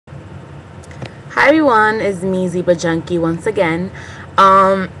Hi everyone, it's me Zebra Junkie once again.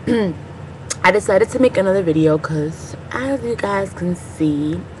 I decided to make another video because as you guys can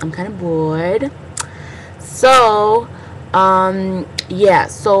see, I'm kind of bored. So yeah,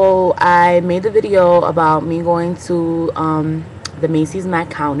 so I made the video about me going to the Macy's Mac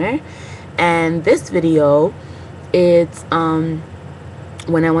counter, and this video it's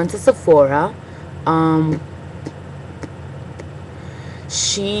when I went to Sephora.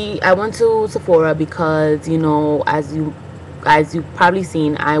 I went to Sephora because, you know, as you probably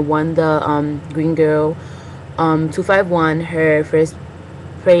seen, I won the Green Girl 251, her first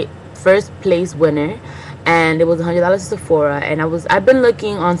place winner, and it was $100 to Sephora. And I've been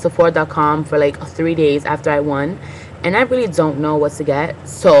looking on Sephora.com for like 3 days after I won, and I really don't know what to get.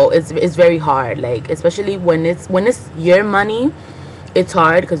 So it's very hard, like, especially when it's your money. It's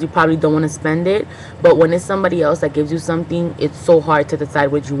hard because you probably don't want to spend it, but when it's somebody else that gives you something, it's so hard to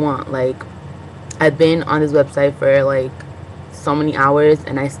decide what you want. Like, I've been on this website for like so many hours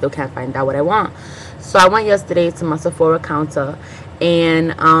and I still can't find out what I want. So I went yesterday to my Sephora counter,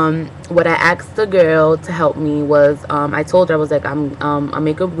 and what I asked the girl to help me was, I told her, I was like, I'm a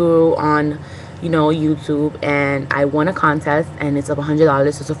makeup guru on, you know, YouTube, and I won a contest and it's of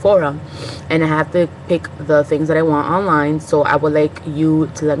 $100 to Sephora, and I have to pick the things that I want online. So I would like you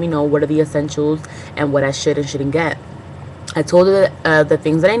to let me know what are the essentials and what I should and shouldn't get. I told her the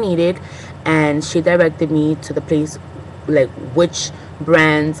things that I needed, and she directed me to the place, like which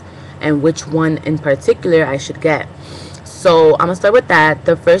brands and which one in particular I should get. So I'm gonna start with that.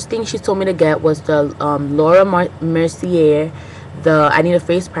 The first thing she told me to get was the Laura Mercier. I need a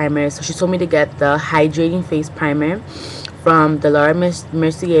face primer, so she told me to get the hydrating face primer from the Laura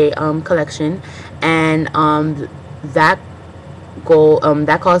Mercier collection, and that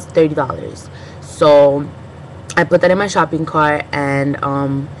cost $30. So I put that in my shopping cart, and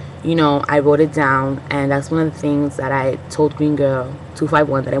you know, I wrote it down, and that's one of the things that I told Green Girl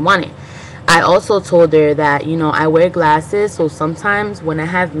 251 that I wanted. I also told her that, you know, I wear glasses, so sometimes when I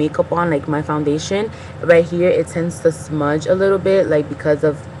have makeup on, like my foundation right here, it tends to smudge a little bit, like because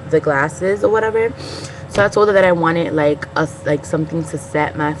of the glasses or whatever. So I told her that I wanted like something to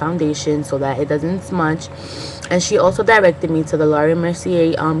set my foundation so that it doesn't smudge. And she also directed me to the Laura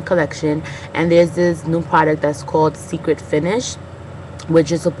Mercier collection, and there's this new product that's called Secret Finish,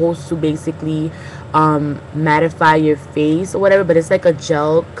 which is supposed to basically mattify your face or whatever, but it's like a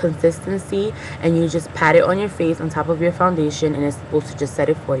gel consistency, and you just pat it on your face on top of your foundation, and it's supposed to just set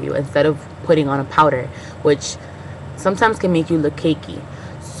it for you instead of putting on a powder, which sometimes can make you look cakey.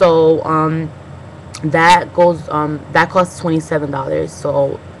 So that costs $27.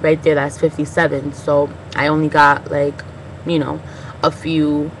 So right there, that's $57. So I only got, like, you know, a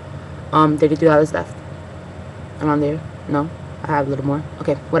few $33 left around there. No, I have a little more.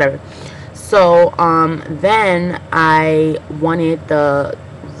 Okay, whatever. So then I wanted the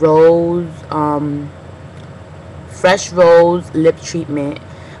fresh rose lip treatment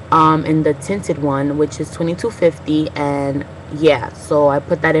in the tinted one, which is $22.50. And yeah, so I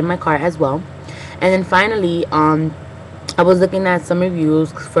put that in my cart as well. And then finally, I was looking at some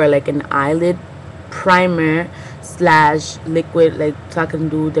reviews for like an eyelid primer slash liquid, like, so I can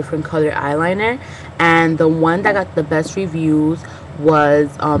do different color eyeliner. And the one that got the best reviews was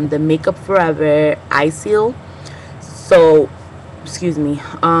the Makeup Forever Eye Seal. So excuse me,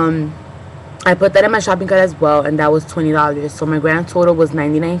 I put that in my shopping cart as well, and that was $20. So my grand total was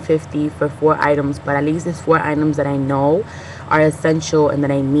 $99.50 for 4 items, but at least it's 4 items that I know are essential and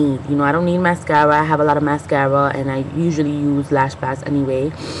that I need. You know, I don't need mascara. I have a lot of mascara, and I usually use lash pads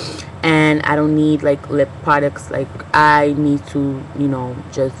anyway. And I don't need like lip products. Like, I need to, you know,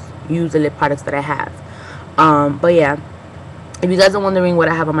 just use the lip products that I have. But yeah, if you guys are wondering what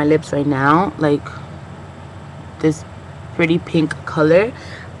I have on my lips right now, like this pretty pink color,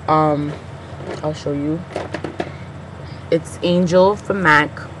 I'll show you. It's Angel from MAC.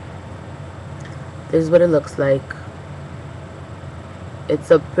 This is what it looks like.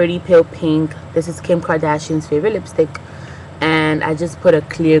 It's a pretty pale pink. This is Kim Kardashian's favorite lipstick, and I just put a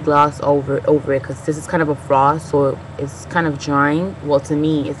clear gloss over it because this is kind of a frost, so it's kind of drying. Well, to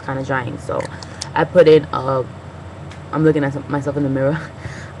me, it's kind of drying, so I put in I'm looking at myself in the mirror.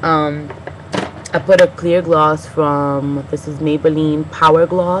 I put a clear gloss from, this is Maybelline Power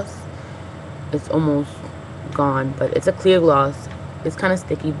Gloss. It's almost gone, but it's a clear gloss. It's kind of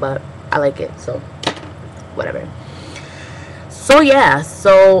sticky, but I like it, so whatever. So yeah,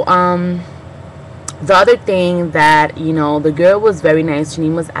 so the other thing that, you know, the girl was very nice. Her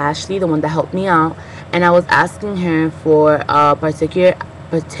name was Ashley, the one that helped me out, and I was asking her for a particular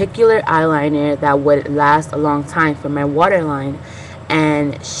eyeliner that would last a long time for my waterline.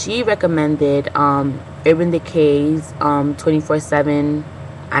 and she recommended Urban Decay's 24/7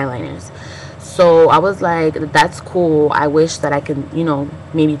 eyeliners. So I was like, that's cool. I wish that I can, you know,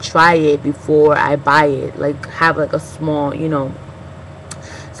 maybe try it before I buy it, like have like a small, you know,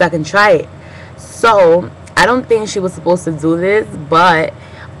 so I can try it. So I don't think she was supposed to do this, but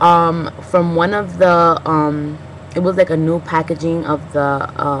from one of the it was like a new packaging of the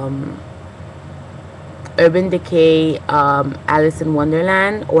Urban Decay Alice in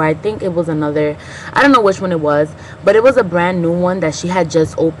Wonderland, or I think it was another, I don't know which one it was, but it was a brand new one that she had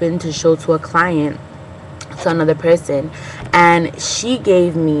just opened to show to a client, to another person. And she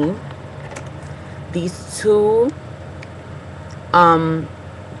gave me these two Urban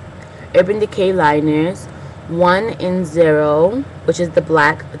Decay liners, one in Zero, which is the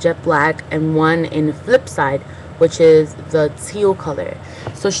black, jet black, and one in Flipside, which is the teal color.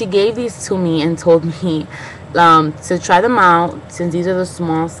 So she gave these to me and told me to try them out, since these are the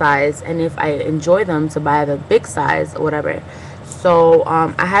small size, and if I enjoy them, to buy the big size or whatever. So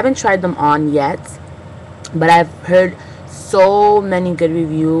I haven't tried them on yet, but I've heard so many good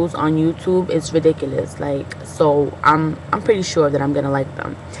reviews on YouTube. It's ridiculous. Like, so I'm pretty sure that I'm gonna like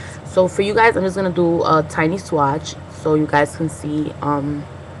them. So for you guys, I'm just gonna do a tiny swatch so you guys can see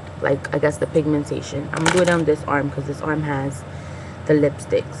like, I guess, the pigmentation. I'm gonna do it on this arm because this arm has the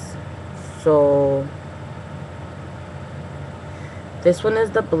lipsticks. So this one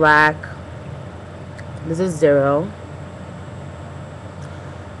is the black, this is Zero,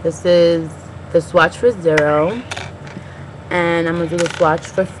 this is the swatch for Zero, and I'm gonna do the swatch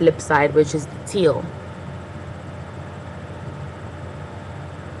for Flipside, which is the teal.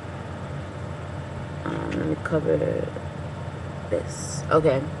 Let me cover this.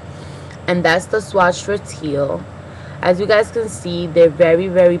 Okay, and that's the swatch for teal. As you guys can see, they're very,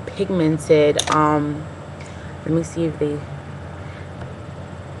 very pigmented. Let me see if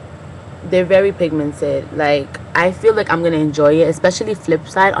they're very pigmented. Like, I feel like I'm gonna enjoy it, especially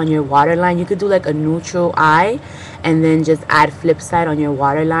Flipside on your waterline. You could do like a neutral eye and then just add Flipside on your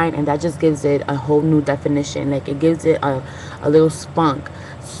waterline, and that just gives it a whole new definition. Like, it gives it a little spunk.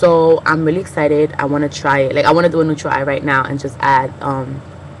 So I'm really excited. I want to try it. Like, I want to do a neutral eye right now and just add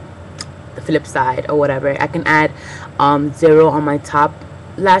the Flipside or whatever. I can add Zero on my top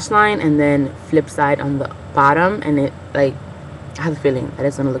lash line and then Flipside on the bottom, and it, like, I have a feeling that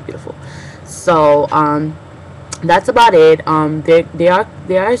it's gonna look beautiful. So that's about it.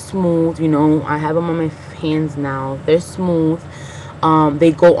 They are smooth, you know. I have them on my hands now. They're smooth.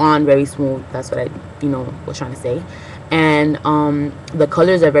 They go on very smooth. That's what I, you know, was trying to say. And the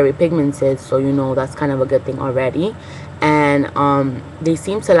colors are very pigmented, so, you know, that's kind of a good thing already. And they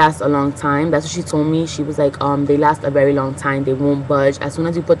seem to last a long time. That's what she told me. She was like, they last a very long time. They won't budge as soon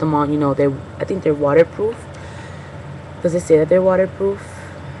as you put them on. You know, I think they're waterproof. Does it say that they're waterproof?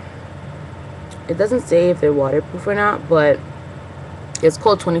 It doesn't say if they're waterproof or not, but it's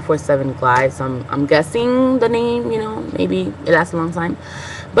called 24/7 Glide. So I'm guessing the name, you know, maybe it lasts a long time.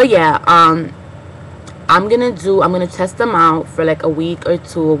 But yeah, I'm gonna test them out for like a week or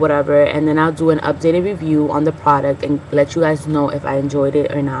two or whatever, and then I'll do an updated review on the product and let you guys know if I enjoyed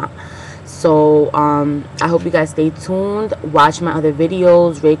it or not. So I hope you guys stay tuned, watch my other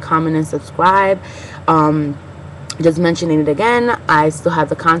videos, rate, comment, and subscribe. Just mentioning it again, I still have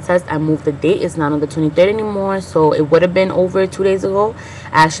the contest. I moved the date. It's not on the 23rd anymore, so it would have been over 2 days ago.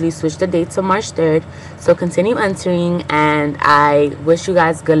 I actually switched the date to March 3rd. So continue entering, and I wish you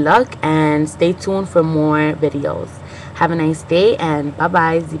guys good luck, and stay tuned for more videos. Have a nice day, and bye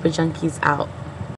bye. Zebra Junkies out.